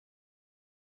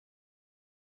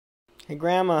Hey,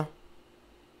 Grandma.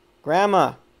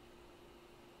 Grandma!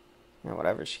 Oh,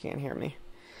 whatever, she can't hear me.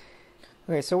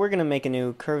 Okay, so we're going to make a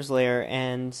new curves layer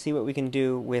and see what we can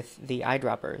do with the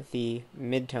eyedropper, the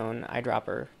mid-tone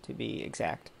eyedropper to be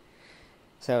exact.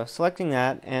 So selecting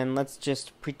that, and let's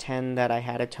just pretend that I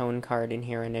had a tone card in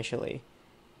here initially.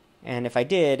 And if I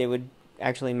did, it would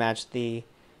actually match the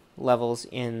levels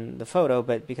in the photo,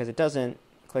 but because it doesn't,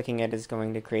 clicking it is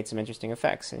going to create some interesting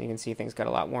effects. And you can see things got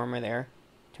a lot warmer there,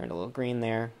 turned a little green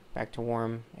there, back to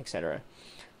warm, etc.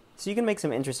 So you can make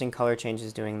some interesting color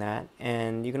changes doing that,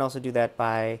 and you can also do that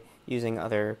by using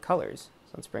other colors.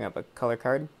 So let's bring up a color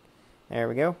card. There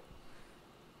we go.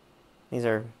 These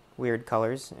are weird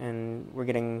colors, and we're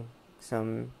getting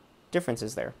some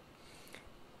differences there.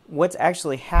 What's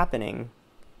actually happening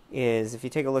is, if you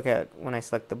take a look at when I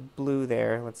select the blue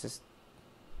there,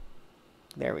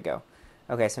 there we go.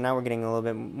 Okay, so now we're getting a little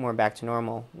bit more back to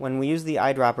normal. When we use the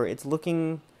eyedropper, it's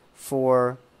looking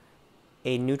for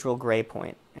a neutral gray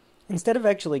point. Instead of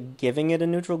actually giving it a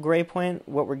neutral gray point,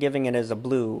 what we're giving it is a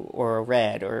blue or a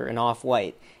red or an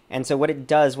off-white. And so what it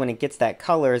does when it gets that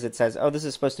color is it says, oh, this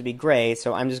is supposed to be gray,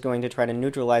 so I'm just going to try to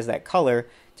neutralize that color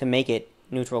to make it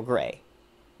neutral gray.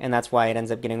 And that's why it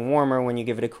ends up getting warmer when you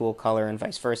give it a cool color and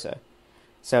vice versa.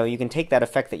 So you can take that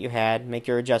effect that you had, make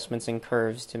your adjustments and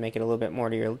curves to make it a little bit more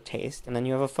to your taste, and then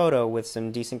you have a photo with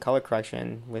some decent color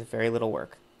correction with very little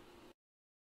work.